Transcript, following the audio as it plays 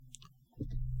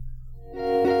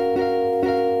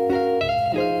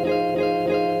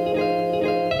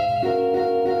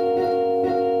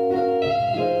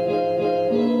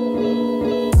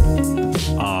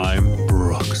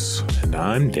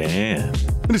I'm Dan.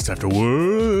 And it's after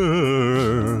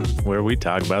work. Where we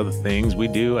talk about the things we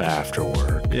do after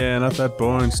work. Yeah, not that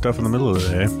boring stuff in the middle of the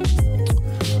day.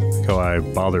 Like how I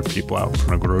bother people out in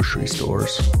front of grocery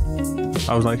stores.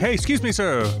 I was like, hey, excuse me,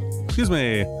 sir. Excuse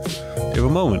me. You have a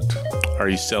moment. Are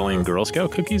you selling Girl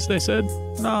Scout cookies, they said?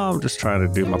 No, I'm just trying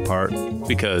to do my part.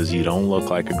 Because you don't look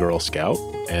like a Girl Scout,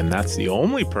 and that's the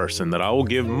only person that I will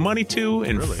give money to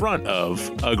in front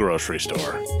of a grocery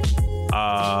store.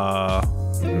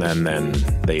 And then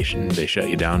they shut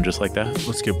you down just like that?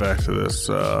 Let's get back to this.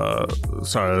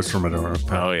 Sorry, that's from a different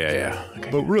time. Oh, yeah. Okay.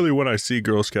 But really, when I see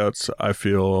Girl Scouts, I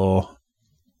feel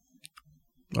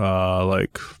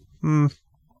like, no,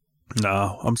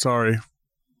 I'm sorry.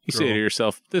 You say to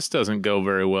yourself, this doesn't go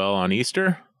very well on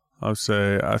Easter. I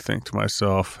think to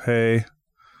myself, hey,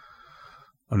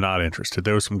 I'm not interested.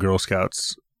 There was some Girl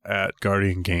Scouts at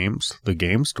Guardian Games, the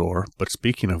game store. But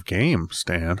speaking of games,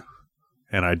 Stan,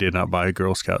 and I did not buy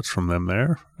Girl Scouts from them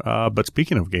there. But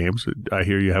speaking of games, I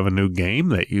hear you have a new game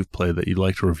that you've played that you'd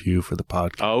like to review for the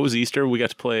podcast. Oh, it was Easter. We got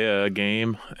to play a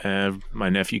game. My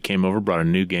nephew came over, brought a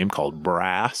new game called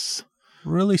Brass.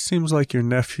 Really seems like your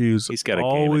nephew's He's got a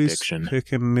always game addiction.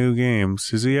 Picking new games.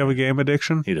 Does he have a game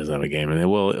addiction? He doesn't have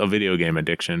a video game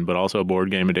addiction, but also a board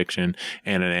game addiction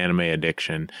and an anime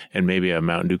addiction and maybe a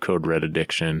Mountain Dew Code Red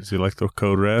addiction. Does he like the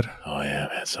Code Red? Oh, yeah,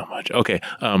 man, so much. Okay,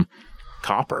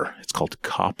 Copper. It's called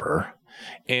Copper.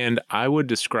 And I would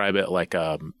describe it like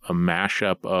a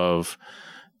mashup of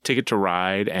Ticket to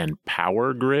Ride and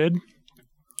Power Grid.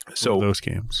 So those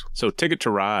games. So Ticket to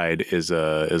Ride is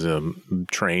a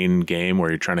train game where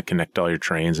you're trying to connect all your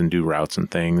trains and do routes and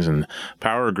things. And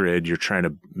Power Grid, you're trying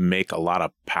to make a lot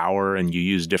of power and you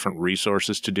use different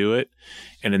resources to do it.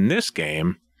 And in this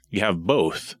game, you have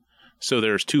both. So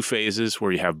there's two phases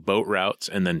where you have boat routes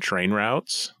and then train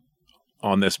routes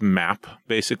on this map,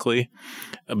 basically,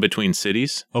 between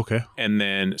cities. Okay. And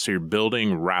then so you're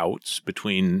building routes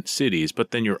between cities,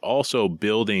 but then you're also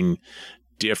building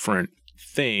different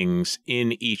things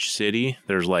in each city.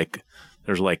 There's like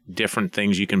different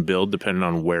things you can build depending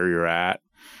on where you're at,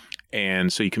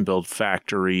 and so you can build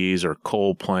factories or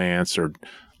coal plants or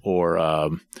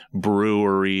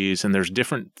breweries, and there's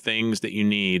different things that you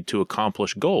need to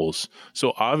accomplish goals.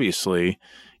 So obviously,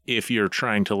 if you're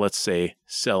trying to, let's say,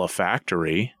 sell a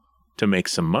factory to make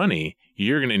some money,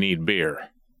 you're going to need beer.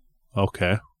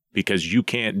 Okay. Because you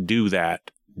can't do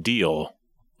that deal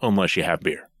unless you have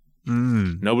beer.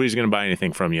 Nobody's going to buy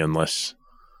anything from you unless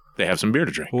they have some beer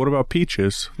to drink. Well, what about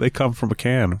peaches? They come from a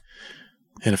can.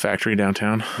 In a factory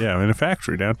downtown? Yeah, in a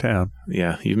factory downtown.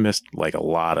 Yeah, you missed like a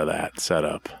lot of that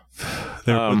setup.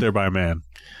 They're put there by a man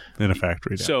in a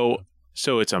factory downtown.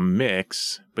 So it's a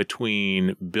mix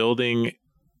between building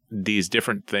these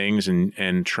different things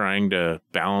and trying to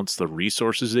balance the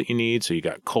resources that you need. So you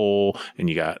got coal and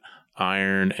you got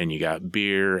iron and you got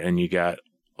beer and you got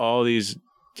all these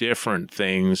different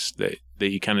things that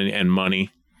you kind of, and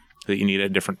money that you need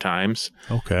at different times.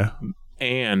 Okay.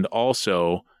 And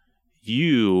also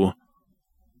you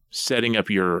setting up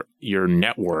your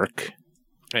network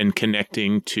and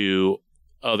connecting to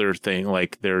other things,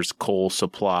 like there's coal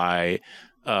supply,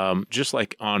 just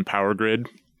like on Power Grid,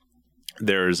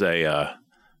 there's a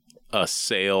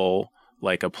sale,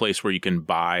 like a place where you can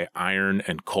buy iron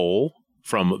and coal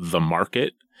from the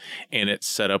market. And it's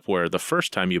set up where the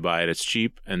first time you buy it, it's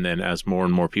cheap. And then as more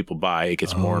and more people buy, it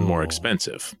gets more and more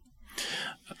expensive.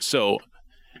 So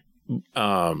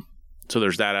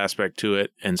there's that aspect to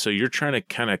it. And so you're trying to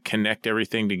kind of connect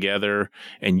everything together,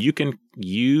 and you can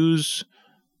use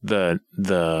the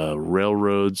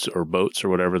railroads or boats or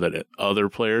whatever that other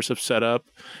players have set up,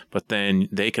 but then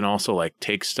they can also like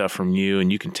take stuff from you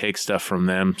and you can take stuff from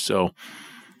them. So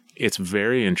it's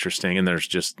very interesting, and there's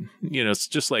just, it's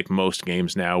just like most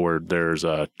games now where there's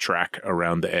a track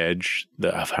around the edge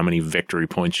of how many victory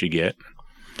points you get.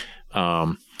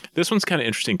 This one's kind of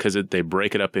interesting because they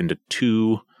break it up into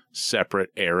two separate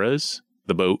eras,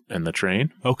 the boat and the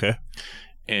train. Okay.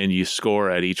 And you score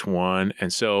at each one.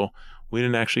 And so we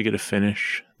didn't actually get to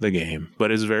finish the game,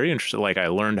 but it's very interesting. Like, I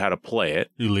learned how to play it.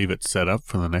 You leave it set up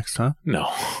for the next time? No.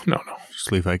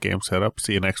 Just leave that game set up.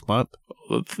 See you next month.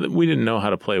 We didn't know how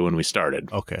to play when we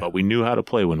started. Okay. But we knew how to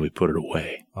play when we put it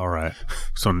away. All right.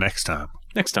 So next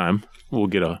time we'll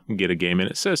get a game in.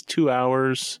 It says 2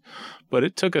 hours, but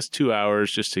it took us 2 hours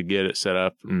just to get it set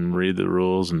up and read the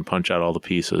rules and punch out all the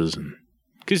pieces, and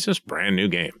because it's just a brand new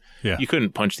game. Yeah. You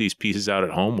couldn't punch these pieces out at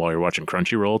home while you're watching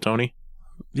Crunchyroll, Tony.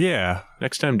 Yeah.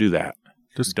 Next time, do that.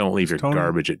 Just don't leave your Tony?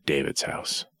 garbage at David's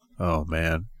house. Oh,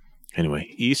 man.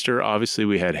 Anyway, Easter, obviously,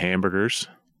 we had hamburgers,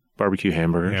 barbecue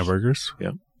hamburgers. Hamburgers?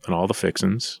 Yep. And all the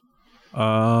fixins.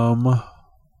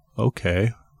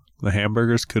 Okay. The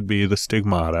hamburgers could be the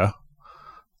stigmata.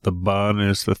 The bun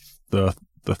is the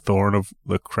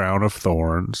crown of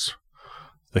thorns.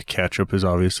 The ketchup is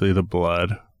obviously the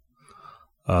blood.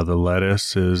 The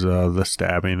lettuce is the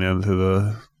stabbing into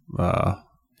the.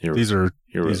 These are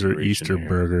Easter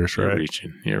burgers, right?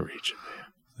 You're reaching.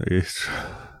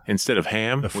 Instead of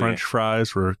ham, the French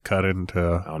fries were cut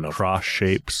into cross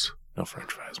shapes. No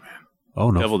French fries, man.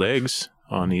 Oh no, deviled eggs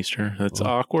on Easter. That's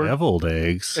awkward. Deviled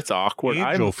eggs. It's awkward.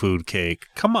 Angel food cake.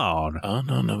 Come on. Oh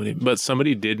no, nobody. But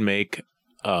somebody did make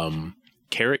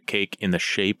carrot cake in the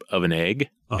shape of an egg,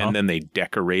 and then they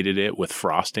decorated it with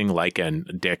frosting like a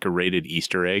decorated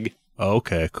Easter egg.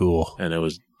 Okay, cool. And it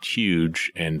was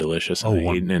huge and delicious. And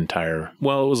I ate an entire.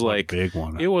 Well, it was like a big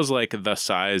one. It was like the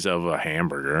size of a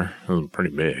hamburger. It was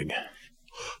pretty big.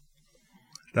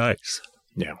 Nice.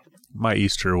 Yeah. My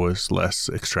Easter was less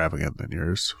extravagant than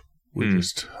yours. We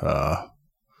just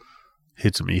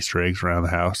hid some Easter eggs around the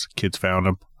house. Kids found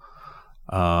them.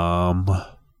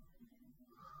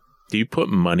 Do you put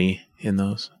money in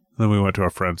those? Then we went to our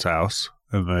friend's house,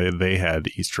 and they had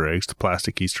Easter eggs, the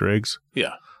plastic Easter eggs.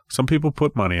 Yeah. Some people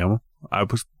put money on them. I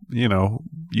was,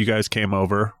 you guys came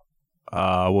over.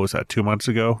 What was that, 2 months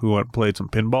ago? We went and played some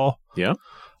pinball. Yeah.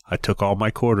 I took all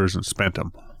my quarters and spent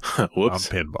them.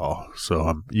 Whoops. On pinball.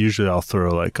 So usually I'll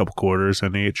throw like a couple quarters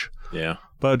in each. Yeah.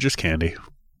 But just candy.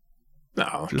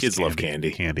 No, kids love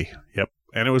candy. Candy. Yep.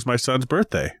 And it was my son's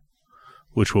birthday,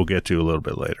 which we'll get to a little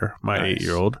bit later. My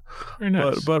 8-year-old. Very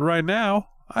nice. But right now,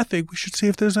 I think we should see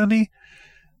if there's any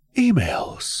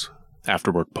emails.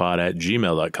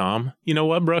 Afterworkpod@gmail.com. You know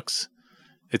what, Brooks?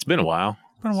 It's been a while.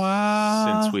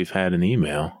 Since we've had an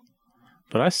email.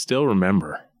 But I still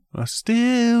remember.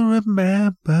 Still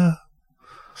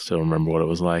remember what it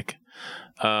was like.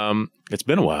 It's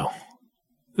been a while.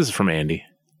 This is from Andy.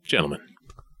 Gentlemen,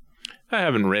 I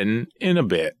haven't written in a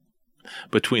bit.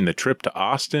 Between the trip to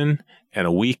Austin and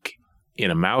a week in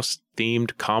a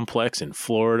mouse-themed complex in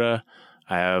Florida,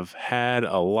 I have had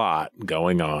a lot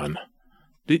going on.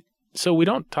 So we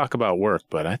don't talk about work,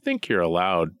 but I think you're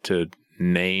allowed to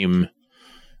name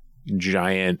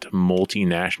giant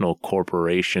multinational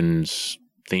corporations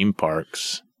theme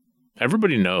parks.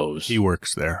 Everybody knows. He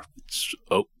works there.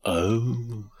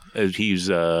 He's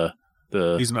an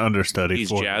understudy.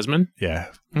 He's Jasmine? Yeah.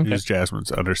 Okay. He's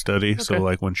Jasmine's understudy. Okay. So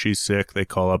like when she's sick, they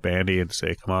call up Andy and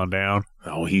say, come on down.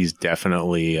 Oh, he's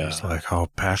definitely he's like, I'll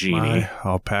pack genie.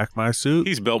 I'll pack my suit.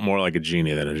 He's built more like a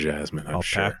genie than a Jasmine, I'm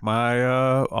sure.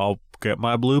 I'll get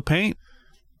my blue paint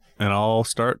and I'll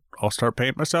start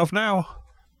painting myself now.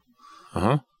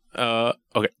 Okay.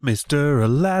 Mr.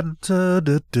 Aladdin.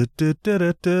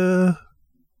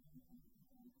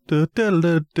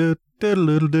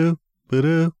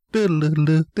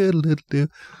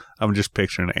 I'm just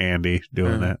picturing Andy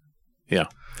doing that. Yeah,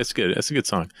 it's good. It's a good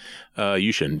song.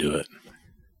 You shouldn't do it,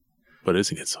 but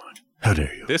it's a good song. How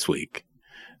dare you? This week,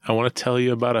 I want to tell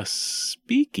you about a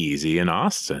speakeasy in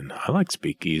Austin. I like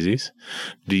speakeasies.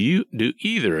 Do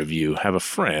either of you have a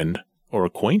friend or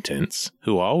acquaintance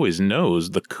who always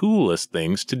knows the coolest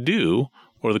things to do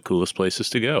or the coolest places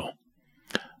to go?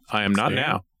 I am not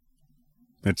now.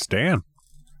 It's Dan.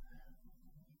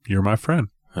 You're my friend.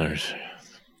 I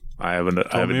have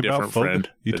a different friend.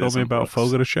 You told me about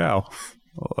Fogo de Chao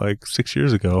like 6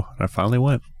 years ago, and I finally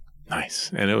went.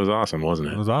 Nice. And it was awesome, wasn't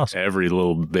it? It was awesome. Every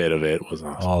little bit of it was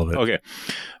awesome. All of it. Okay.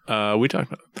 We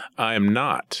talked about I am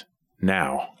not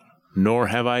now, nor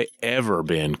have I ever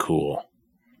been cool.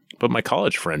 But my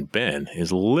college friend Ben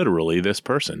is literally this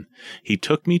person. He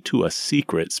took me to a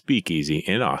secret speakeasy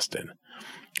in Austin.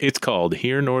 It's called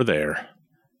Here Nor There.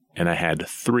 And I had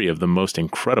 3 of the most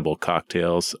incredible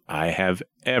cocktails I have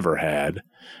ever had,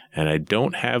 and I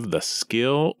don't have the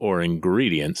skill or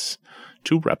ingredients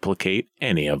to replicate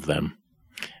any of them.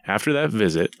 After that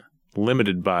visit,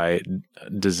 limited by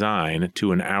design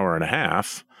to an hour and a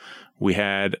half, we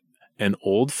had an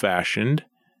old-fashioned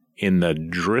in the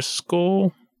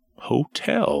Driscoll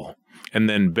Hotel, and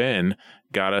then Ben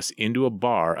got us into a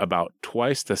bar about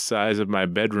twice the size of my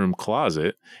bedroom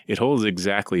closet. It holds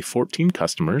exactly 14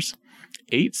 customers,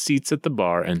 8 seats at the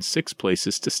bar, and 6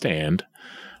 places to stand.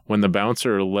 When the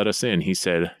bouncer let us in, he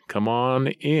said, come on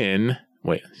in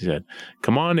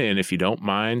if you don't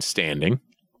mind standing.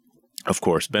 Of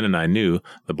course, Ben and I knew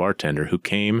the bartender who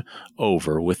came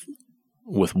over with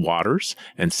waters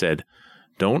and said,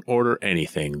 don't order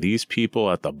anything. These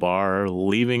people at the bar are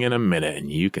leaving in a minute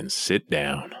and you can sit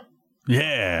down.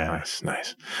 Yeah.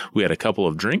 Nice. We had a couple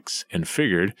of drinks and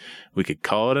figured we could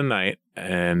call it a night.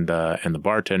 And the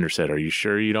bartender said, are you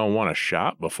sure you don't want a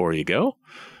shot before you go?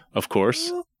 Of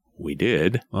course, we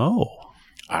did. Oh.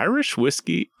 Irish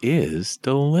whiskey is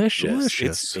delicious.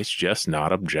 Delicious. It's just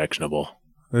not objectionable.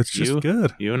 It's just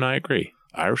good. You and I agree.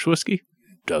 Irish whiskey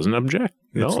doesn't object.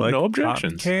 It's like no cotton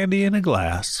objections. candy in a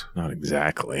glass. Not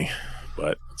exactly,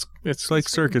 but It's like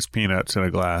circus peanuts in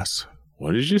a glass.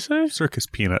 What did you say? Circus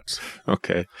peanuts.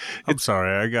 Okay. I'm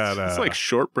sorry. I got. It's like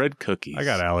shortbread cookies. I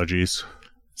got allergies.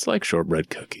 It's like shortbread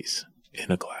cookies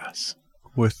in a glass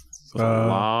With a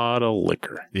lot of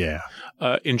liquor. Yeah.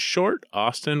 In short,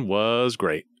 Austin was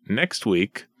great. Next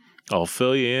week, I'll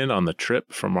fill you in on the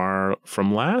trip from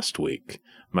last week.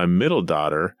 My middle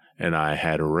daughter and I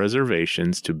had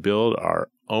reservations to build our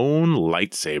own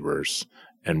lightsabers,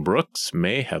 and Brooks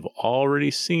may have already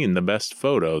seen the best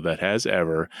photo that has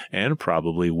ever and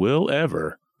probably will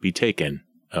ever be taken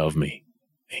of me,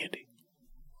 Andy.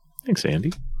 Thanks,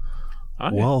 Andy.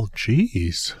 Well,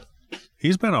 geez.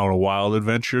 He's been on a wild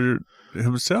adventure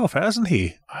himself, hasn't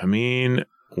he? I mean,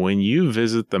 when you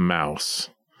visit the mouse,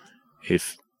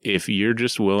 if you're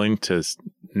just willing to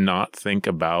not think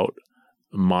about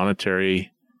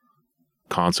monetary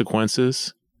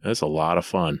consequences, that's a lot of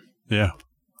fun. Yeah.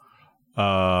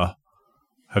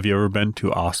 Have you ever been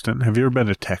to Austin? Have you ever been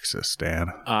to Texas,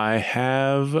 Dan? I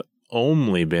have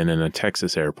only been in a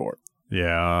Texas airport.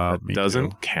 Yeah, That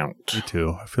doesn't count. Me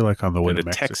too. I feel like on the way Been to to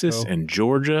Mexico. Texas and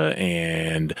Georgia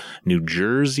and New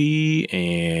Jersey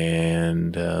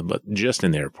and but just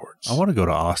in the airports. I want to go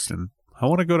to Austin. I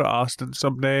want to go to Austin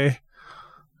someday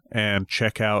and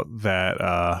check out that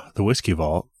the Whiskey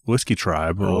Vault, Whiskey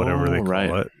Tribe, or whatever they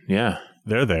call it. Yeah.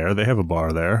 They're there. They have a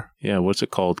bar there. Yeah, what's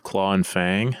it called? Claw and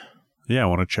Fang? Yeah, I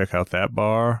want to check out that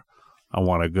bar. I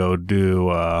want to go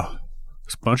do a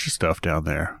bunch of stuff down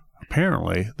there.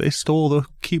 Apparently, they stole the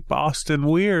Keep Austin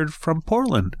Weird from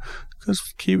Portland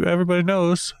because everybody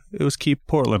knows it was Keep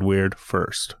Portland Weird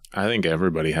first. I think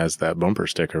everybody has that bumper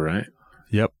sticker, right?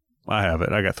 Yep, I have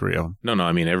it. I got 3 of them. No,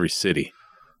 I mean every city.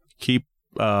 Keep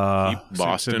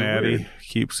Boston Cincinnati. Weird.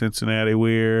 Keep Cincinnati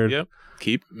Weird. Yep.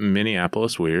 Keep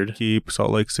Minneapolis weird. Keep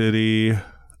Salt Lake City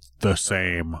the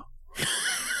same.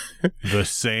 The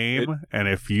same. And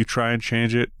if you try and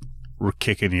change it, we're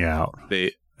kicking you out.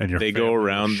 They go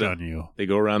around they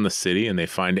go around the city and they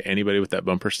find anybody with that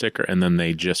bumper sticker, and then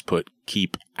they just put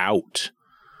 "keep out"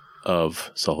 of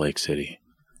Salt Lake City.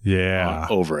 Yeah.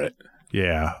 Over it.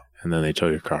 Yeah. And then they tow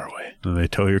your car away. And they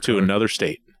tow your to car another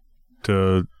state.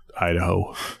 to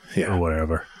Idaho. Yeah. Or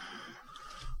whatever.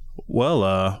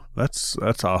 Well, that's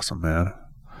awesome, man.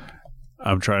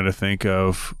 I'm trying to think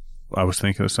of. I was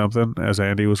thinking of something as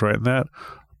Andy was writing that,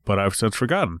 but I've since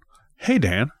forgotten. Hey,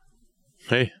 Dan.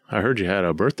 Hey, I heard you had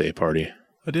a birthday party.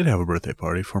 I did have a birthday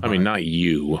party for. I mean, not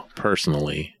you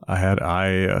personally.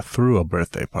 I threw a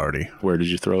birthday party. Where did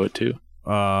you throw it to?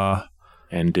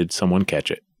 And did someone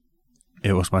catch it?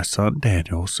 It was my son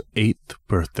Daniel's 8th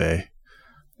birthday,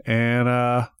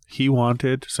 and he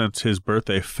wanted, since his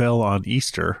birthday fell on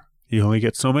Easter, you only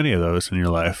get so many of those in your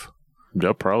life.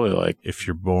 Yeah, probably like if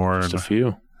you're born just a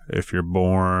few. If you're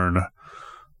born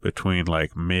between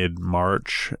like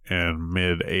mid-March and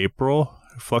mid-April,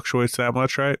 it fluctuates that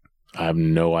much, right? I have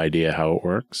no idea how it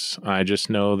works. I just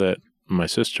know that my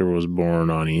sister was born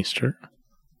on Easter.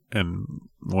 And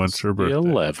when's her birthday? The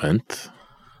 11th.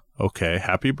 Okay,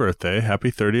 happy birthday.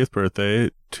 Happy 30th birthday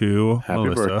to Happy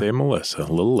Melissa. birthday, Melissa. A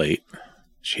little late.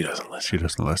 She doesn't listen. She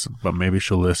doesn't listen, but maybe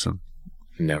she'll listen.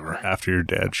 Never. After you're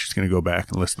dead, she's going to go back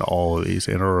and listen to all of these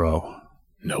in a row.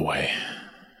 No way.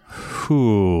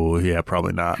 Ooh, yeah,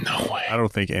 probably not. No way. I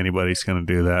don't think anybody's going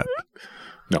to do that.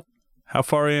 No. How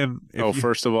far in?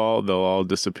 First of all, they'll all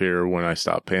disappear when I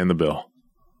stop paying the bill.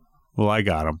 Well, I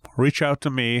got them. Reach out to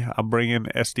me. I'll bring in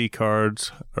SD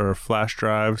cards or flash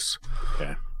drives.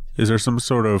 Okay. Is there some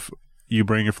sort of, you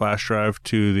bring your flash drive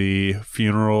to the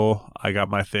funeral, I got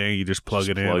my thing, you just plug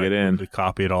it in. Plug it in. They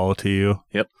copy it all to you?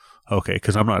 Yep. Okay,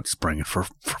 because I'm not bringing for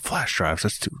flash drives.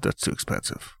 That's too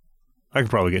expensive. I could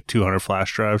probably get 200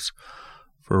 flash drives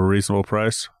for a reasonable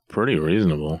price. Pretty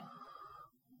reasonable.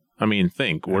 I mean,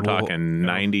 think. We're talking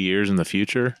 90 years in the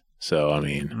future. So, I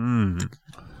mean,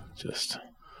 just...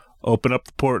 Open up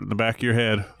the port in the back of your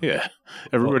head. Yeah.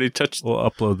 Everybody We'll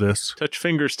upload this. Touch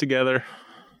fingers together.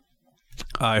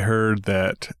 I heard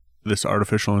that this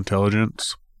artificial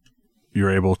intelligence, you're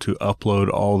able to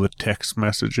upload all the text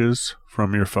messages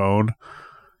from your phone,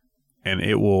 and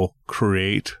it will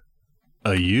create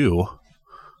a you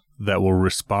that will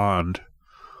respond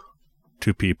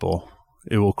to people.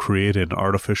 It will create an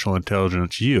artificial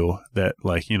intelligence you that,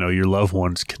 like, you know, your loved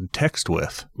ones can text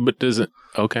with. But does it...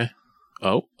 Okay.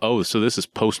 Oh, so this is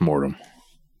post-mortem.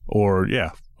 Or,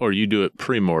 yeah. Or you do it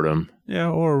pre-mortem. Yeah,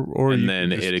 or and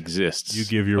then it exists. You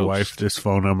give your wife this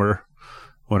phone number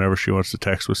whenever she wants to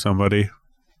text with somebody.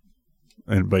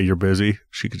 but you're busy,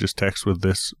 she could just text with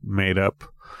this made up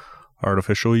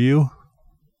artificial you.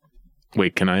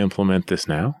 Wait, can I implement this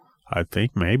now? I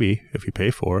think maybe if you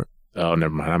pay for it. Oh,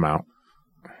 never mind. I'm out.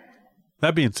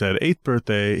 That being said, 8th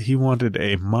birthday, he wanted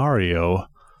a Mario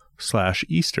 /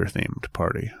 Easter themed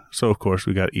party. So, of course,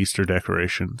 we got Easter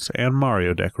decorations and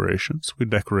Mario decorations. We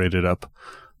decorated up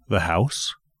the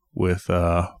house with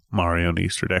Mario and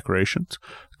Easter decorations,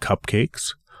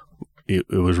 cupcakes. It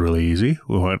was really easy.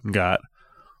 We went and got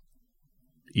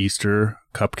Easter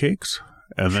cupcakes,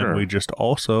 and then we just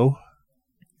also,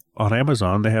 on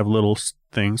Amazon, they have little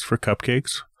things for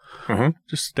cupcakes.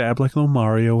 Just stab like a little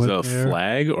Mario in there. Is it a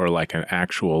flag or like an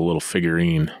actual little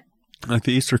figurine? Like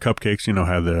the Easter cupcakes,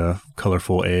 have the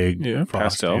colorful egg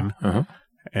frosting. Pastel.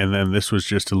 And then this was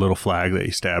just a little flag that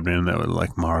you stabbed in that was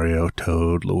like Mario,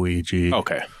 Toad, Luigi,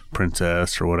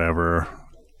 Princess or whatever,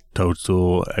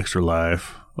 Toadstool, Extra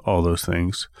Life, all those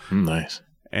things. Nice.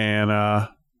 And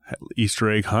Easter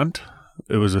egg hunt.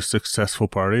 It was a successful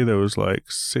party. There was like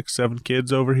 6-7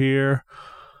 kids over here.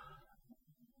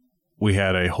 We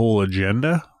had a whole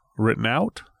agenda written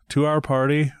out to our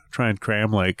party. Try and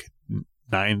cram like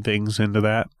 9 things into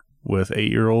that with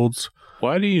 8-year-olds.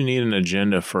 Why do you need an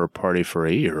agenda for a party for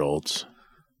 8-year-olds?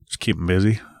 Just keep them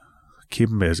busy. Keep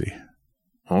them busy.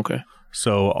 Okay.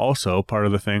 So also part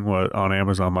of the thing was on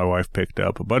Amazon, my wife picked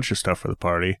up a bunch of stuff for the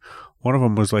party. One of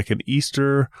them was like an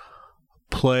Easter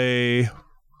play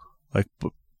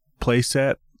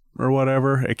set or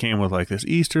whatever. It came with like this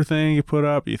Easter thing you put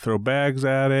up, you throw bags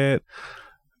at it.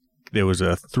 There was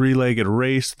a 3-legged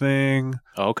race thing.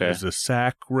 Okay. There's a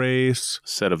sack race.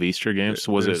 Set of Easter games.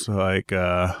 Was it like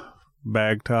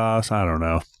bag toss? I don't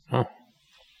know. Oh.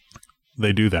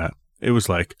 They do that. It was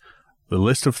like the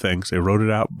list of things. They wrote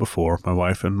it out before. My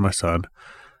wife and my son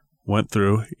went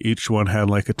through. Each one had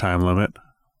like a time limit.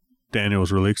 Daniel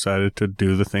was really excited to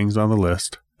do the things on the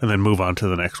list and then move on to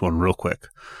the next one real quick.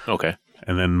 Okay.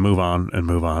 And then move on and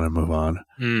move on and move on.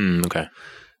 Okay.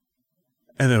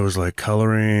 And there was like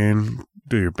coloring,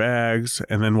 do your bags.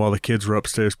 And then while the kids were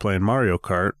upstairs playing Mario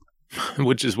Kart.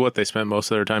 Which is what they spent most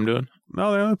of their time doing?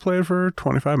 No, they only played for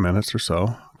 25 minutes or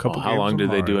so. How long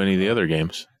did they do any of the other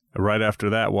games? Right after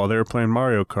that, while they were playing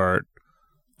Mario Kart,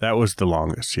 that was the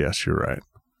longest. Yes, you're right.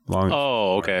 Longest.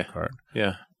 Oh, okay. Kart.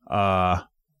 Yeah.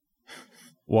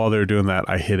 While they were doing that,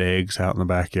 I hid eggs out in the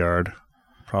backyard.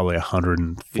 Probably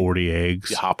 140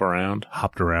 eggs. You hopped around.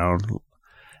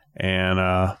 And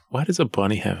why does a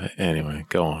bunny have it? Anyway,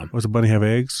 go on. Does a bunny have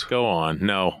eggs? Go on.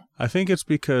 No. I think it's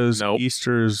because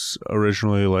Easter's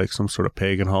originally like some sort of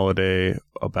pagan holiday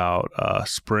about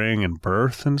spring and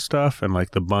birth and stuff, and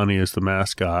like the bunny is the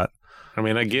mascot. I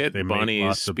mean, I get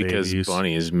bunnies because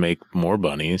bunnies make more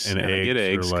bunnies, and I get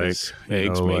eggs because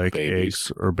eggs make like babies.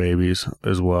 Eggs or babies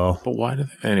as well. But why do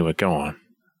they? Anyway, go on.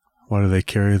 Why do they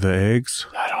carry the eggs?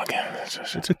 I don't get it.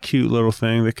 It's a cute little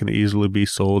thing that can easily be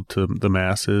sold to the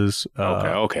masses.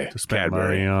 Okay. To spend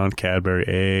money on Cadbury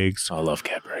eggs. I love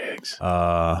Cadbury eggs.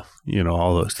 All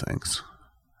those things.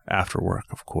 After work,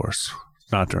 of course.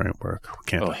 Not during work.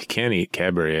 You can't eat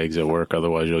Cadbury eggs at work,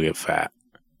 otherwise you'll get fat.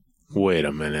 Wait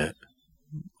a minute.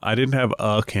 I didn't have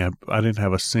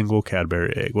a single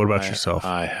Cadbury egg. What about yourself?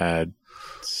 I had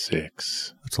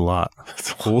 6. That's a lot.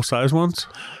 Full size ones?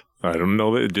 I don't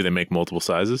know. Do they make multiple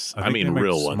sizes? I mean,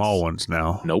 real ones. Small ones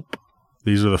now. Nope.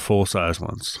 These are the full size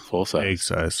ones. Full size. Egg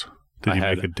size. Did you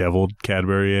make a deviled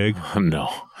Cadbury egg? No.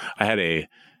 I had a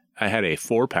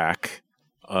 4-pack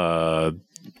a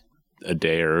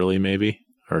day early, maybe,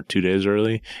 or 2 days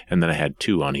early, and then I had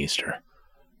 2 on Easter.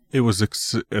 It was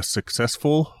a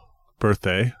successful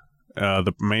birthday.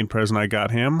 The main present I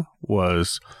got him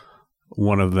was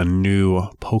one of the new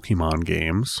Pokemon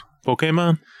games.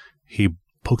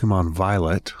 Pokemon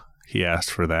Violet. He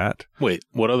asked for that. Wait,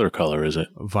 what other color is it?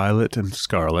 Violet and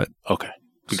Scarlet. Okay.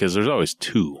 Because there's always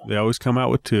 2. They always come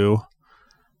out with 2.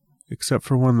 Except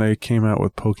for when they came out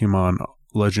with Pokemon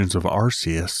Legends of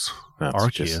Arceus.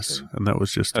 And that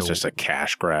was just just a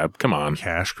cash grab. Come on.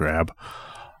 Cash grab.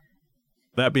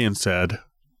 That being said,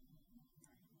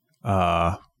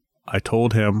 I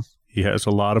told him he has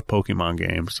a lot of Pokemon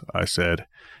games. I said,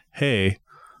 hey,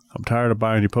 I'm tired of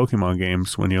buying you Pokemon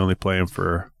games when you only play them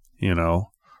for,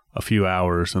 a few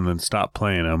hours and then stop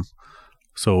playing them.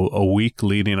 So a week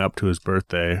leading up to his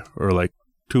birthday, or like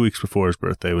 2 weeks before his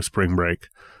birthday, was spring break.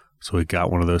 So he got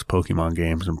one of those Pokemon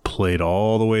games and played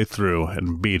all the way through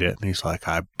and beat it. And he's like,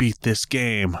 I beat this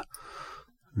game.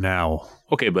 Now,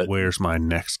 okay, but where's my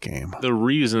next game? The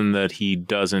reason that he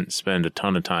doesn't spend a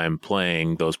ton of time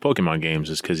playing those Pokemon games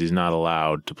is because he's not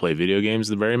allowed to play video games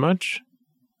very much.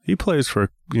 He plays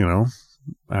for,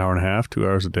 hour and a half, 2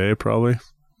 hours a day, probably.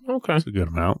 Okay. That's a good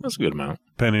amount. That's a good amount.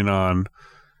 Depending on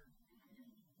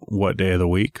what day of the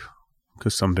week,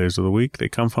 because some days of the week they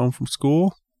come home from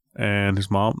school and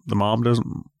the mom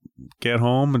doesn't get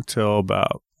home until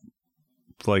about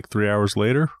like 3 hours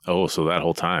later. Oh, so that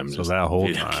whole time. So that whole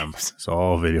video time. games. It's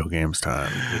all video games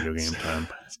time. Video game time.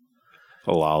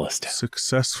 A lawless town.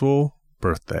 Successful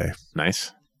birthday.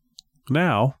 Nice.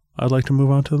 Now, I'd like to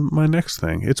move on to my next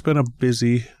thing. It's been a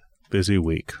busy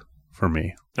week for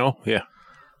me. Oh, yeah.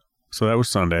 So that was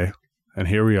Sunday, and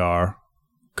here we are,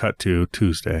 cut to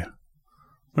Tuesday.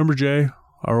 Remember Jay,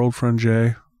 our old friend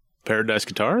Jay? Paradise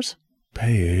Guitars?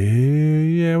 Hey,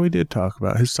 yeah, we did talk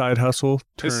about his side hustle.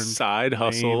 His side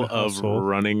hustle main of hustle.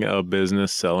 running a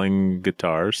business selling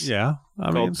guitars. Yeah,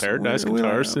 Called Paradise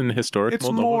Guitars in historic It's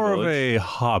Moldova more of Village. a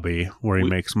hobby where he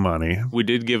makes money. We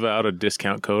did give out a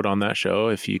discount code on that show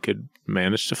if you could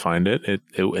manage to find it.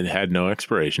 It had no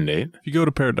expiration date. If you go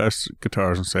to Paradise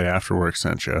Guitars and say Afterwork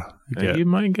sent you, get You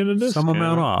might get a discount. some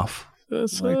amount off.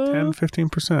 That's Like 10,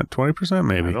 15%, 20%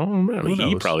 maybe. I don't remember. Who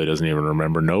He knows? probably doesn't even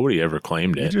remember. Nobody ever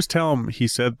claimed You it. just tell him he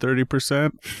said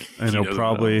 30%, and He he'll doesn't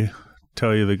probably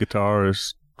tell you the guitar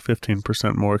is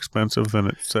 15% more expensive than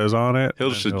it says on it. He'll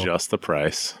and just adjust the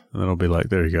price. And then he'll be like,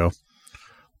 there you go.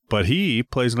 But he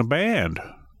plays in a band.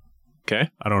 Okay.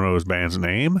 I don't know his band's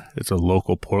name. It's a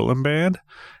local Portland band.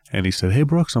 And he said, hey,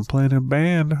 Brooks, I'm playing in a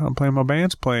band. My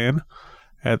band's playing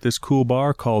at this cool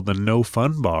bar called the No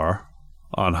Fun Bar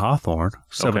on Hawthorne,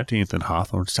 17th and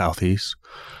Hawthorne, Southeast,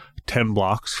 10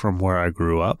 blocks from where I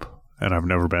grew up. And I've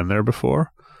never been there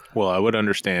before. Well, I would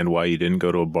understand why you didn't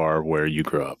go to a bar where you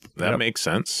grew up. That Yep. makes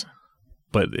sense.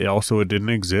 But it didn't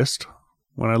exist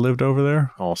when I lived over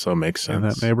there Also makes in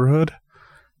sense. that neighborhood.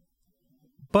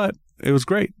 But it was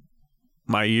great.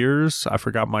 I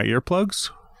forgot my earplugs.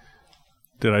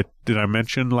 Did I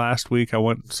mention last week I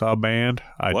went and saw a band?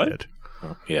 I What? did.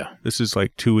 Oh, yeah. This is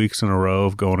like 2 weeks in a row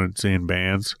of going and seeing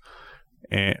bands.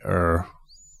 Or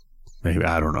maybe,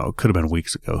 I don't know. It could have been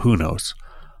weeks ago. Who knows?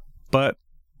 But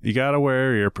you got to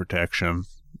wear ear protection.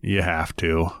 You have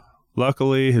to.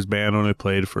 Luckily, his band only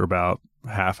played for about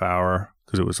half hour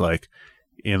because it was like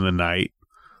in the night,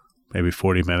 maybe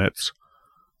 40 minutes.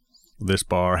 This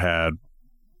bar had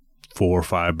 4 or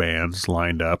 5 bands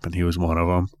lined up, and he was one of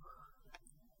them.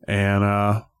 And,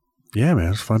 yeah, man, it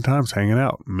was fun times hanging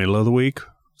out. Middle of the week,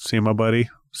 seeing my buddy,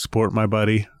 support my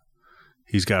buddy.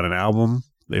 He's got an album.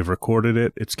 They've recorded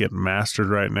it. It's getting mastered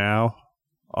right now.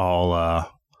 I'll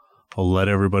let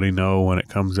everybody know when it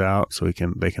comes out so they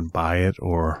can buy it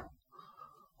or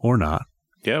not.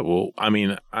 Yeah, well, I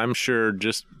mean, I'm sure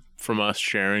just from us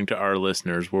sharing to our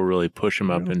listeners, we'll really push him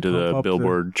up Yeah, into pump the up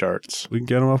Billboard charts. We can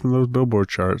get him up in those Billboard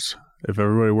charts if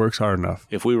everybody works hard enough.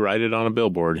 If we write it on a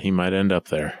billboard, he might end up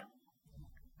there.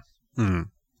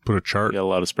 Put a chart. You got a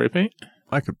lot of spray paint?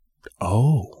 I could.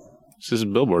 Oh, It's just a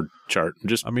billboard chart.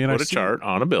 Just I mean, put I a see- chart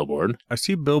on a billboard. I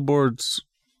see billboards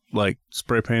like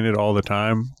spray painted all the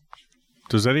time.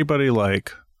 Does anybody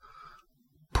like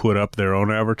put up their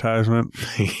own advertisement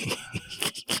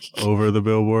over the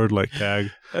billboard, like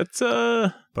tag? That's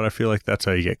But I feel like that's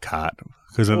how you get caught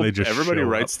because then well, they just everybody show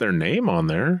writes up. their name on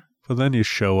there. But then you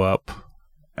show up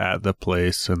at the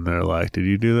place and they're like, "Did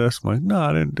you do this?" I'm like, "No,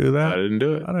 I didn't do I that. didn't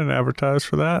do it. I didn't advertise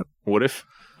for that." What if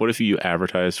you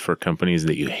advertised for companies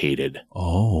that you hated?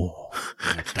 Oh,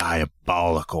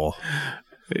 diabolical!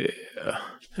 Yeah.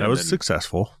 That was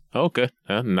successful. Oh, good.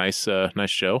 Nice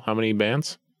show. How many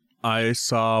bands? I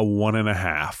saw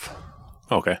 1.5.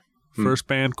 Okay. First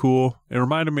band, cool. It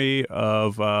reminded me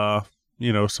of,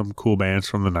 some cool bands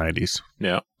from the 90s.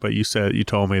 Yeah. But you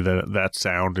told me that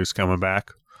sound is coming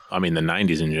back. I mean, the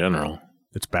 90s in general.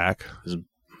 It's back. It's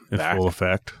in back. full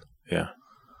effect. Yeah.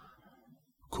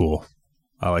 Cool.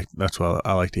 That's what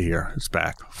I like to hear. It's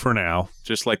back for now.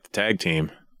 Just like the tag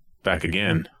team. Back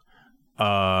again.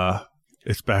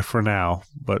 It's back for now,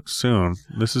 but soon.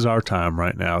 This is our time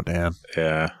right now, Dan.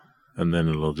 Yeah. And then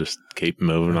it'll just keep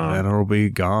moving on. And it'll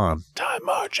be gone. Time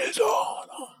marches on.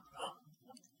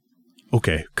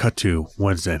 Okay, cut to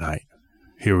Wednesday night.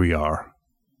 Here we are.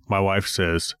 My wife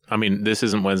says, I mean, this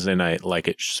isn't Wednesday night like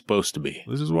it's supposed to be.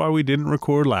 this is why we didn't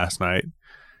record last night,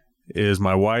 is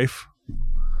my wife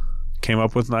came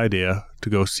up with an idea to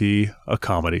go see a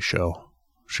comedy show.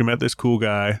 She met this cool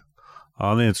guy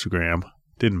on Instagram.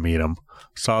 Didn't meet him.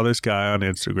 Saw this guy on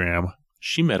Instagram.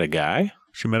 She met a guy.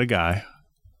 She met a guy.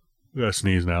 I gotta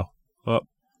sneeze now. Oh,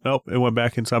 nope. It went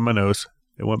back inside my nose.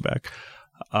 It went back.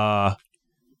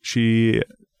 She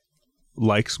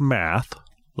likes math,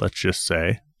 let's just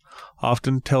say.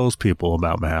 Often tells people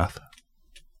about math.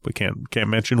 We can't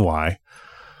mention why.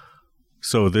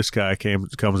 So this guy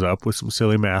comes up with some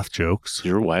silly math jokes. Is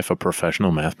your wife a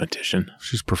professional mathematician?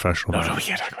 She's professional. No, we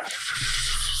can't talk about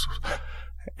it.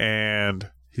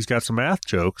 And he's got some math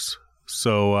jokes.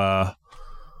 So,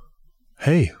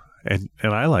 hey, and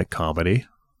I like comedy.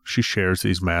 She shares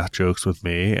these math jokes with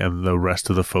me and the rest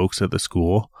of the folks at the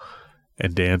school.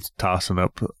 And Dan's tossing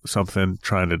up something,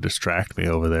 trying to distract me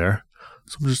over there.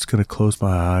 So I'm just going to close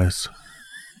my eyes.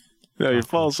 No, you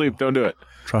fall asleep. Don't do it.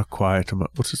 Talk quiet.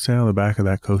 What's it say on the back of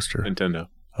that coaster? Nintendo.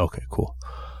 Okay, cool.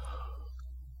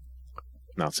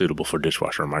 Not suitable for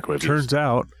dishwasher or microwave use. Turns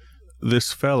out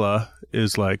this fella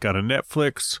is like got a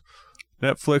Netflix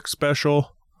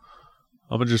special.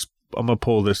 I'm gonna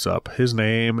pull this up. His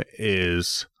name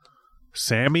is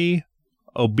Sammy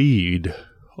Obeid.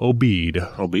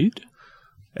 Obeid?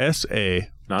 S-A.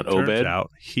 Not Turns Obed? out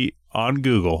he on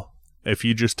Google, if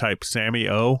you just type Sammy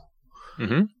O,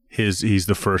 he's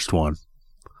the first one.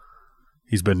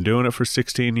 He's been doing it for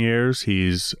 16 years.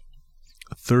 He's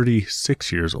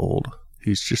 36 years old.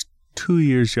 He's just 2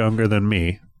 years younger than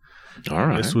me. All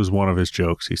right. This was one of his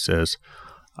jokes. He says,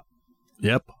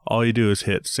 yep, all you do is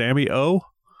hit Sammy O,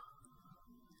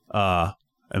 and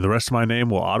the rest of my name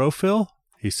will autofill.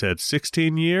 He said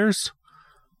 16 years.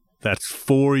 That's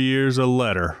 4 years a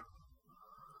letter.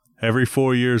 Every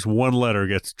 4 years, one letter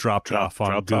gets dropped off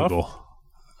on Google.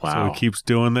 Wow. So he keeps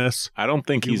doing this. I don't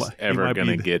think he's ever going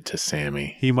to be get to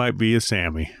Sammy. He might be a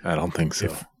Sammy. I don't think so.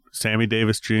 If Sammy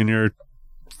Davis Jr.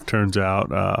 turns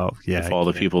out, yeah. If all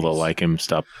the people that like him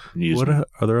stop using him.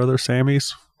 Are there other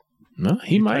Sammys? No,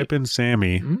 he might. Type in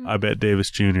Sammy. I bet Davis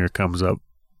Jr. comes up.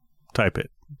 Type it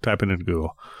into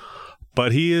Google.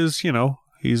 But he is,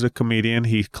 he's a comedian.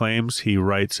 He claims he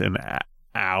writes an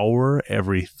hour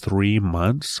every 3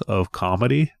 months of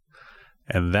comedy.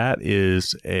 And that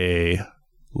is a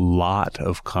lot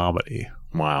of comedy.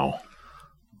 Wow.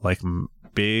 Like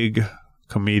big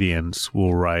comedians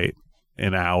will write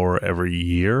an hour every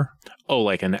year. Oh,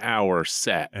 like an hour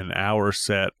set. An hour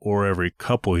set or every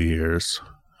couple years.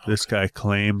 Okay. This guy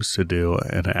claims to do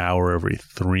an hour every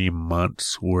 3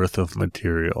 months worth of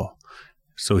material.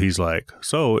 So he's like,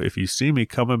 so if you see me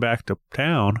coming back to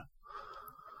town,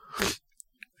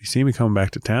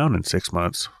 in 6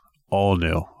 months, all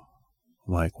new.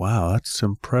 I'm like, wow, that's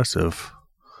impressive.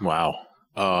 Wow.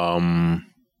 What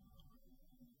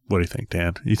do you think,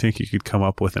 Dan? You think you could come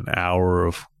up with an hour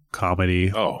of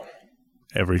comedy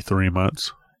every 3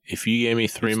 months? If you gave me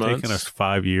 3 months. It's taken us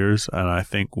 5 years, and I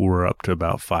think we're up to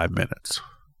about 5 minutes.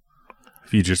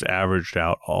 If you just averaged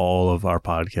out all of our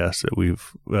podcasts that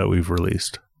we've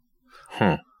released.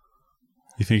 You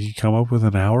think you could come up with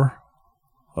an hour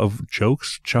of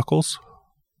jokes, chuckles?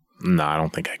 No, I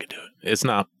don't think I could do it. It's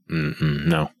not.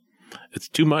 No. It's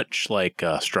too much like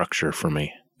structure for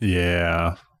me.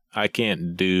 Yeah. I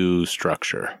can't do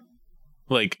structure.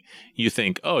 Like, you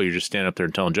think, you're just standing up there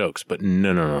and telling jokes. But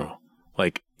no.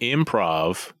 Like,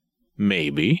 improv,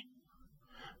 maybe.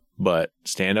 But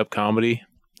stand-up comedy,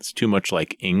 it's too much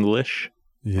like English.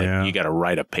 Yeah. Like, you got to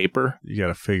write a paper. You got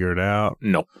to figure it out.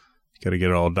 Nope. You got to get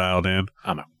it all dialed in.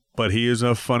 I'm out. But he is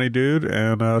a funny dude,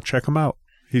 and check him out.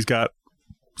 He's got...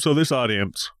 So this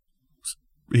audience...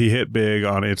 He hit big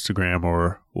on Instagram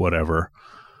or whatever.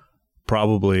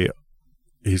 Probably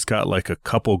he's got like a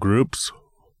couple groups,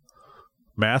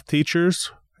 math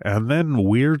teachers, and then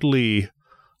weirdly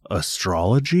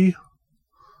astrology.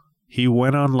 He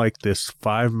went on like this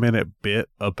 5-minute bit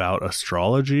about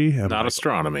astrology. And not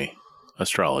astronomy,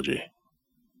 astrology.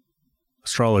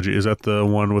 Astrology, is that the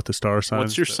one with the star signs?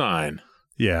 What's your sign?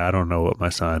 Yeah, I don't know what my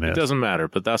sign is. It doesn't matter,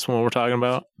 but that's the one we're talking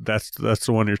about? That's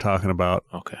the one you're talking about.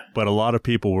 Okay. But a lot of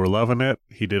people were loving it.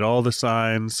 He did all the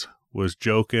signs, was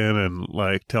joking and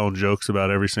like telling jokes about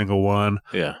every single one.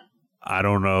 Yeah. I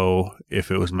don't know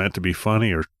if it was meant to be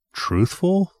funny or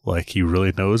truthful. Like he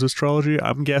really knows astrology.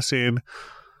 I'm guessing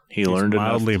he learned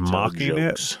mildly enough to mocking tell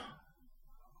jokes. it.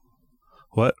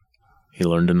 What? He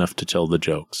learned enough to tell the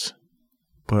jokes.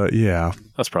 But yeah.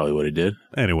 That's probably what he did.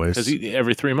 Anyways. Because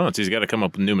every 3 months, he's got to come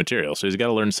up with new material. So he's got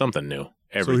to learn something new.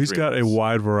 So he's got a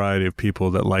wide variety of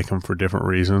people that like him for different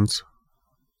reasons.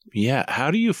 Yeah.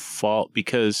 How do you fault?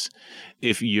 Because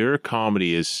if your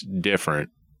comedy is different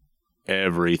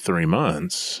every 3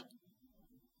 months,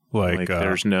 like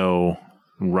there's no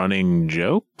running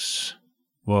jokes.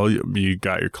 Well, you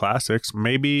got your classics.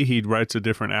 Maybe he writes a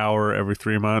different hour every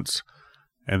 3 months.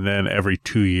 And then every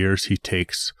 2 years, he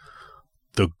takes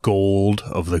the gold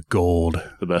of the gold.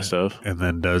 The best of. And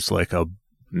then does like a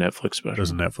Netflix special.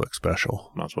 Does a Netflix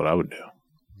special. That's what I would do.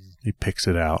 He picks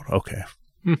it out. Okay.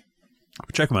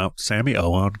 Check him out. Sammy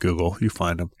O on Google. You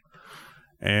find him.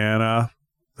 And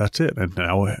that's it. And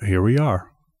now here we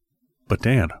are. But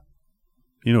Dan,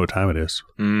 You know what time it is.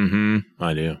 Mm-hmm.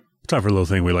 I do. Time for a little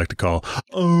thing we like to call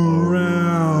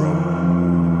Around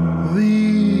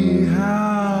the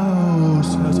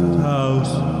House.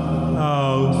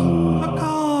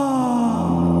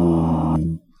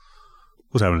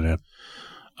 What's happening, Dan?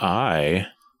 I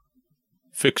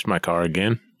fixed my car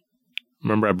again.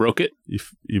 Remember I broke it?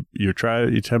 You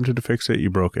attempted to fix it, you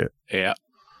broke it. Yeah.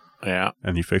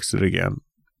 And you fixed it again.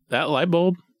 That light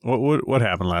bulb. What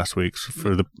happened last week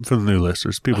for the new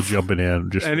listeners? People jumping in.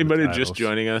 Just anybody just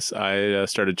joining us. I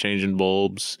started changing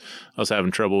bulbs. I was having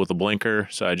trouble with the blinker,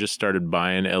 so I just started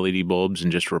buying LED bulbs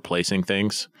and just replacing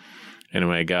things.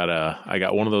 Anyway, I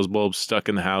got one of those bulbs stuck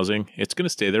in the housing. It's going to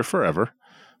stay there forever.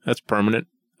 That's permanent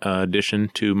addition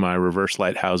to my reverse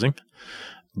light housing.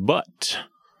 But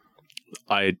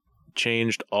I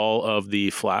changed all of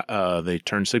the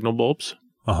turn signal bulbs.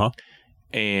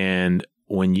 And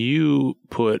when you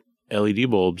put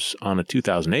LED bulbs on a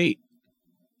 2008,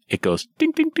 it goes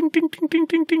ding, ding, ding, ding, ding, ding,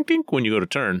 ding, ding, ding when you go to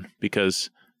turn because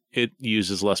it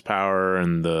uses less power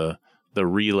and the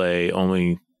relay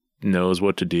only knows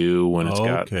what to do when it's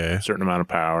got a certain amount of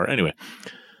power. Anyway,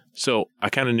 so I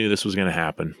kind of knew this was going to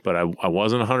happen, but I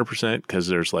wasn't 100% because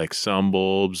there's like some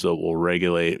bulbs that will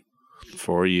regulate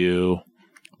for you,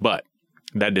 but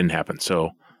that didn't happen.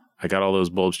 So I got all those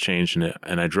bulbs changed in it,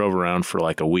 and I drove around for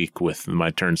like a week with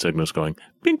my turn signals going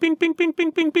ping, ping, ping, ping,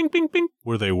 ping, ping, ping, ping, ping.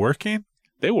 Were they working?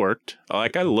 They worked.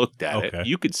 Like I looked at it.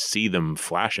 You could see them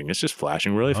flashing. It's just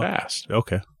flashing really fast.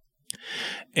 Okay.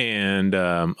 And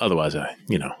otherwise,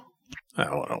 whatever.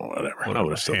 I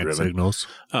would have still driven. Signals.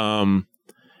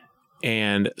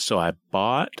 And so I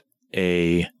bought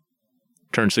a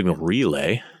turn signal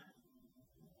relay.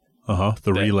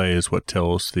 The relay is what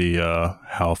tells the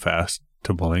how fast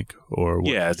to blink or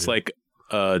what. Yeah, it's like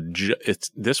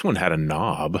this one had a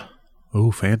knob.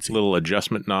 Oh, fancy. Little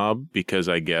adjustment knob because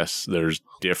I guess there's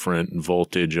different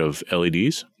voltage of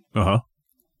LEDs.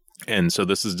 And so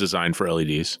this is designed for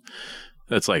LEDs.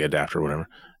 That's like adapter or whatever.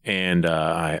 And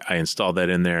I installed that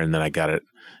in there and then I got it,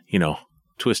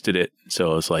 twisted it.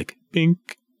 So it's like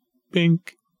bink,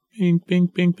 bink, bink,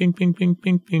 bink, bink, bink, bink, bink,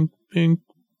 bink, bink, bink,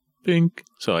 bink.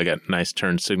 So I got nice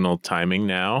turn signal timing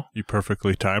now. You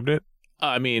perfectly timed it?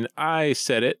 I mean, I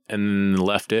set it and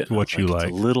left it. What you like?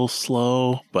 It's a little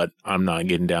slow, but I'm not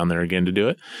getting down there again to do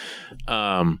it.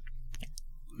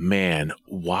 Man,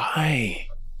 why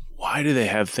do they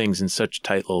have things in such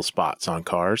tight little spots on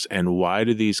cars? And why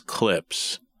do these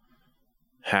clips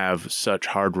have such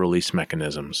hard release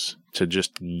mechanisms to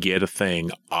just get a thing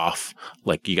off?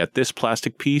 Like you got this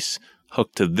plastic piece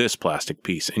hooked to this plastic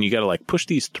piece, and you got to like push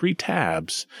these 3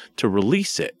 tabs to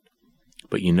release it.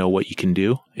 But you know what you can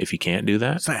do if you can't do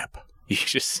that? Snap. You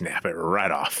just snap it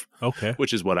right off. Okay.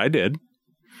 Which is what I did.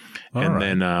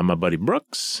 Then my buddy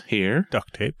Brooks here.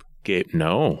 Duct tape.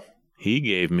 He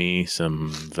gave me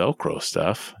some Velcro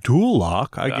stuff. Dual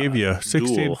lock? I gave you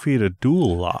 16 feet of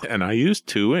dual lock. And I used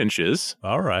 2 inches.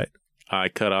 All right. I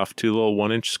cut off 2 little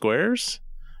 1-inch squares.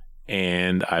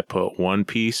 And I put one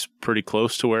piece pretty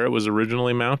close to where it was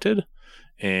originally mounted.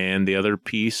 And the other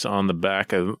piece on the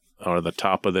back of or the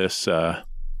top of this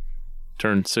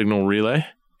turn signal relay,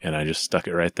 and I just stuck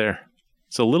it right there.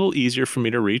 It's a little easier for me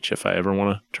to reach if I ever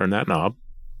want to turn that knob.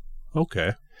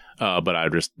 Okay. But I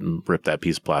just ripped that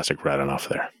piece of plastic right on off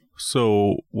there.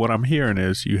 So what I'm hearing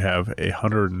is you have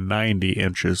 190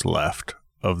 inches left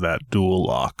of that dual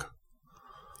lock.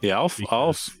 Yeah,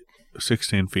 I'll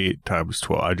 16 feet times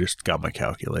 12. I just got my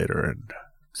calculator, and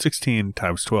 16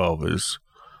 times 12 is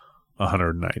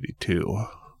 192.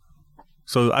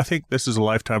 So I think this is a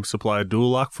lifetime supply of dual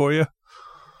lock for you?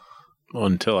 Well,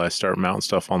 until I start mounting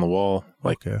stuff on the wall,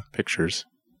 like pictures.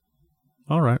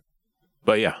 All right.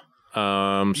 But yeah, so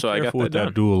I got that with done.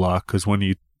 That dual lock, because when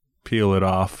you peel it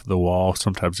off the wall,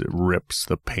 sometimes it rips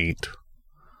the paint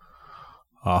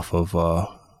off of,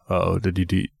 did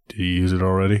you use it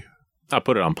already? I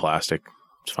put it on plastic.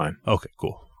 It's fine. Okay,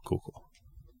 cool.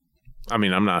 I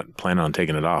mean, I'm not planning on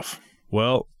taking it off.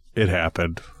 Well, it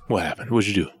happened. What happened? What'd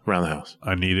you do around the house?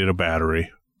 I needed a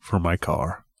battery for my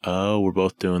car. Oh, we're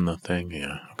both doing the thing.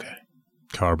 Yeah. Okay.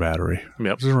 Car battery.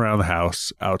 Yep. Just around the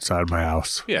house, outside my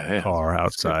house. Yeah. Car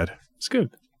outside. It's good.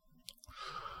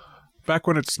 Back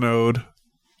when it snowed,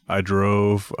 I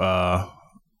drove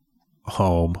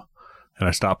home and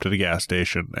I stopped at a gas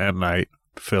station at night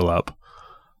to fill up.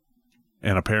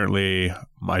 And apparently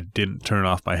I didn't turn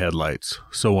off my headlights.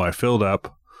 So when I filled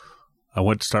up, I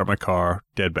went to start my car,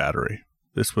 dead battery.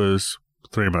 This was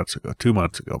 3 months ago, 2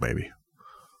 months ago, maybe.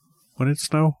 When did it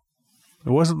snow? It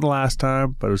wasn't the last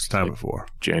time, but it was the time before.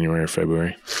 January or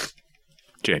February.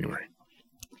 January.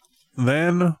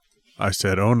 Then I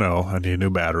said, oh no, I need a new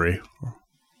battery.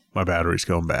 my battery's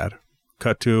going bad.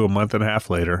 Cut to a month and a half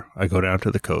later, I go down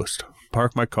to the coast,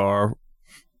 park my car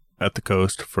at the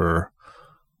coast for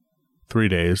 3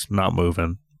 days, not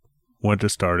moving. Went to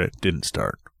start it, didn't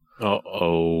start.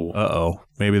 Uh-oh.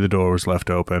 Maybe the door was left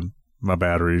open. I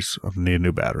need a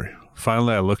new battery.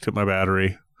 Finally, I looked at my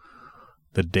battery.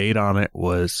 The date on it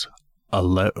was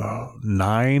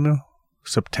 9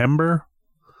 September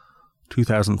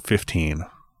 2015.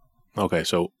 Okay,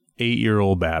 so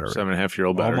 8-year-old battery.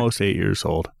 7.5-year-old battery. Almost 8 years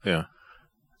old. Yeah.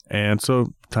 And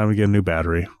so, time to get a new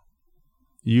battery.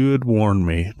 You had warned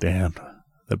me, Dan,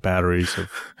 that batteries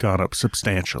have gone up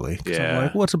substantially. Yeah. I'm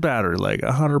like, what's a battery? Like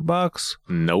 $100?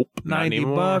 Nope. Not $90?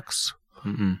 anymore.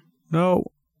 Mm-mm. No.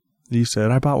 You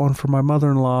said, I bought one for my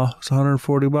mother-in-law. It's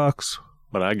 $140.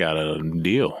 But I got a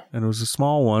deal. And it was a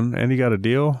small one. And you got a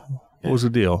deal? What was the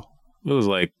deal? It was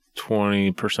like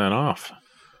 20% off.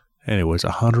 And it was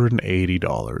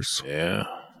 $180. Yeah.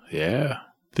 Yeah.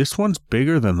 This one's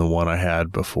bigger than the one I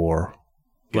had before.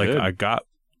 Good. Like, I got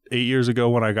 8 years ago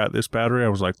when I got this battery, I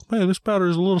was like, hey, this battery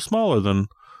is a little smaller than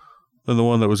the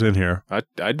one that was in here. I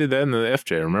did that in the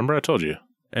FJ. Remember I told you?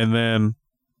 And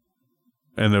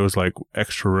there was like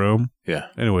extra room. Yeah.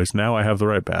 Anyways, now I have the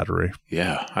right battery.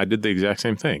 Yeah. I did the exact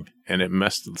same thing. And it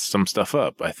messed some stuff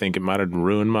up. I think it might have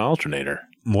ruined my alternator.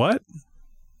 What?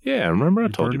 Yeah. Remember I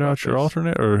told you burned about out your this?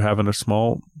 alternator or having a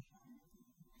small...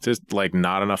 Just like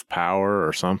not enough power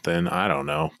or something. I don't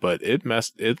know. But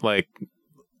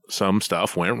some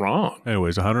stuff went wrong.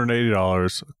 Anyways,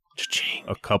 $180. Cha-ching.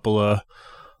 A couple of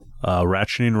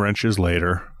ratcheting wrenches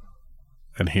later.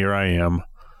 And here I am.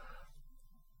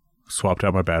 Swapped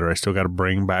out my battery. I still got to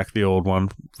bring back the old one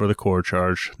for the core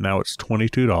charge. Now it's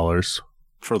 $22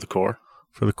 For the core?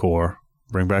 for the core.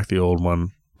 Bring back the old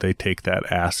one. They take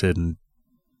that acid and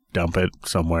dump it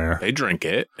somewhere. They drink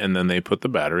it, and then they put the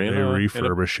battery They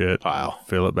refurbish it, pile.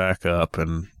 fill it back up,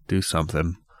 and do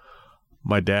something.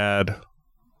 My dad,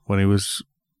 when he was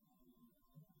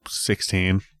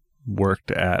 16,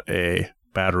 worked at a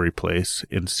battery place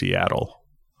in Seattle.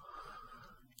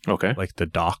 Okay. Like the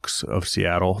docks of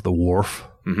Seattle, the wharf.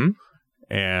 Mm-hmm.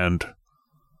 And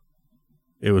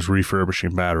it was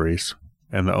refurbishing batteries.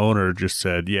 And the owner just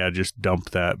said, yeah, just dump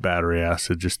that battery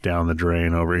acid just down the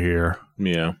drain over here.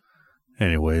 Yeah.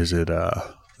 Anyways, there's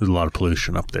a lot of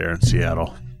pollution up there in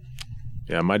Seattle.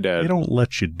 Yeah, my dad... They don't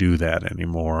let you do that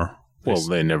anymore. Well,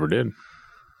 they never did.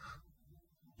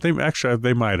 They might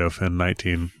have in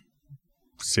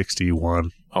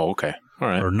 1961. Oh, okay. All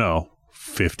right. Or no,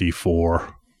 54.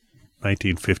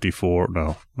 1954.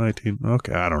 No, 19.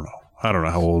 Okay, I don't know. I don't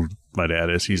know how old my dad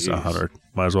is. He's 100.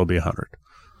 Might as well be 100.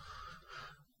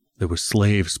 There were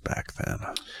slaves back then.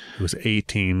 It was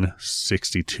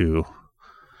 1862.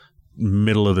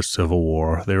 Middle of the Civil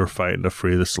War. They were fighting to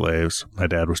free the slaves. My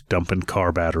dad was dumping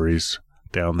car batteries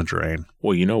down the drain.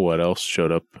 Well, you know what else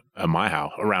showed up at my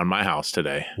house, around my house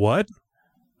today? What?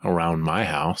 Around my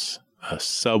house, a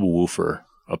subwoofer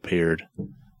appeared.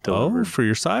 Oh, for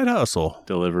your side hustle.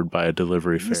 Delivered by a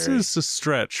delivery fairy. This is a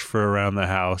stretch for around the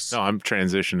house. No, I'm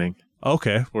transitioning.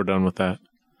 Okay. We're done with that.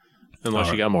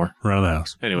 Unless you got more. Around the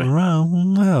house. Anyway.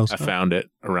 Around the house. I found it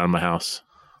around my house.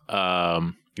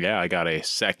 Yeah, I got a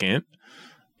second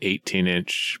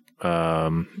 18-inch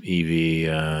EV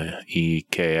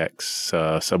EKX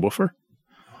subwoofer.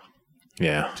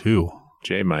 Yeah. 2.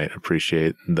 Jay might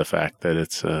appreciate the fact that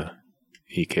it's a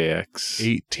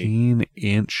EKX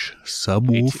 18-inch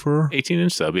subwoofer.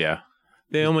 18-inch sub, yeah.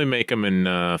 They only make them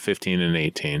in 15 and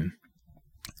 18.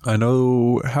 I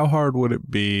know. How hard would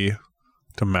it be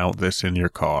to mount this in your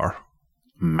car?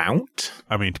 Mount?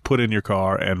 I mean, to put in your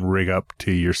car and rig up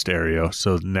to your stereo.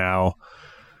 So now,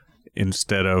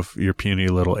 instead of your puny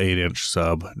little 8-inch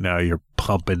sub, now you're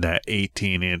pumping that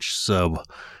 18-inch sub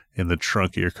in the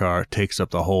trunk of your car. It takes up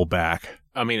the whole back.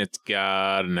 I mean, it's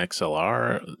got an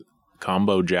XLR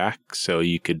combo jack, so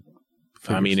you could...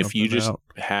 if you just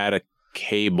had a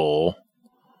cable,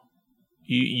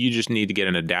 you just need to get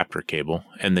an adapter cable,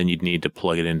 and then you'd need to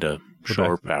plug it into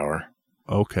shore power.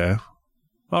 Okay.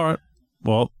 All right.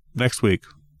 Well, next week,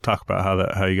 talk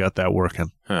about how you got that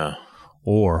working. Huh.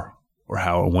 Or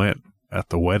how it went at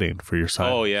the wedding for your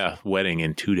side. Oh, yeah. Wedding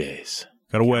in 2 days.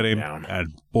 Got a wedding,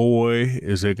 and boy,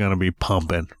 is it going to be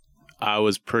pumping. I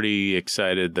was pretty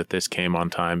excited that this came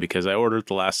on time because I ordered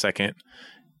the last second,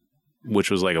 which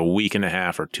was like a week and a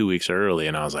half or 2 weeks early,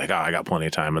 and I was like, I got plenty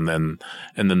of time. And then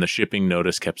the shipping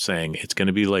notice kept saying, it's going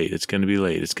to be late, it's going to be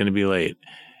late, it's going to be late.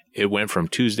 It went from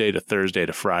Tuesday to Thursday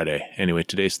to Friday. Anyway,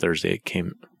 today's Thursday. It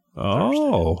came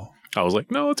Thursday. I was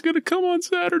like, no, it's going to come on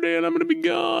Saturday, and I'm going to be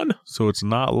gone. So it's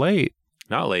not late.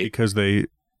 Not late. Because they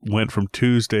went from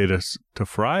Tuesday to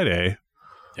Friday.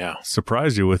 Yeah.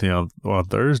 Surprised you with you on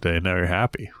Thursday. Now you're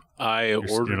happy.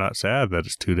 You're not sad that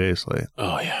it's 2 days late.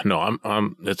 Oh yeah, no,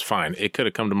 I'm. It's fine. It could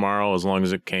have come tomorrow as long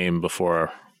as it came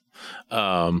before.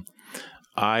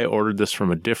 I ordered this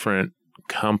from a different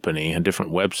company, a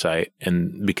different website,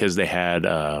 and because they had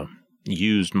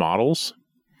used models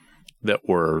that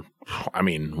were, I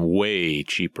mean, way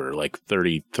cheaper, like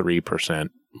 33%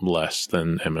 less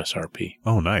than MSRP.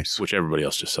 Oh, nice. Which everybody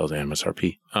else just sells at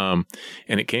MSRP. And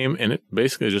it came, and it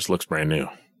basically just looks brand new.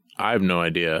 I have no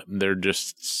idea. They're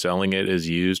just selling it as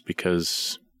used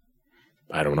because,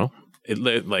 I don't know. It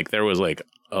like there was like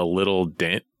a little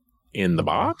dent in the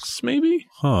box, maybe?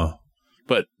 Huh.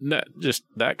 But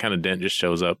that kind of dent just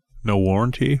shows up. No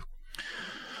warranty?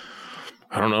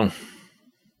 I don't know.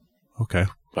 Okay.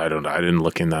 I didn't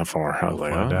look in that far. I was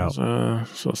like, find out.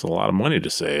 So it's a lot of money to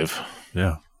save.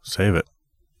 Yeah. Save it.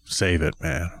 Save it,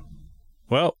 man.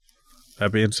 Well,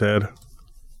 that being said,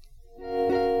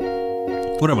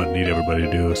 what I'm going to need everybody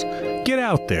to do is get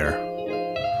out there.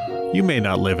 You may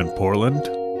not live in Portland,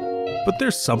 but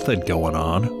there's something going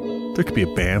on. There could be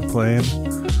a band playing.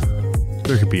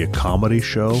 There could be a comedy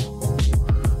show.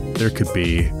 There could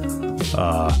be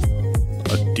a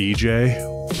DJ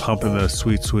pumping the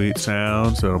sweet, sweet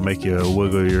sounds that'll make you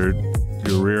wiggle your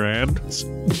rear end.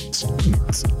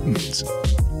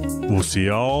 We'll see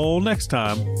y'all next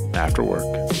time After work.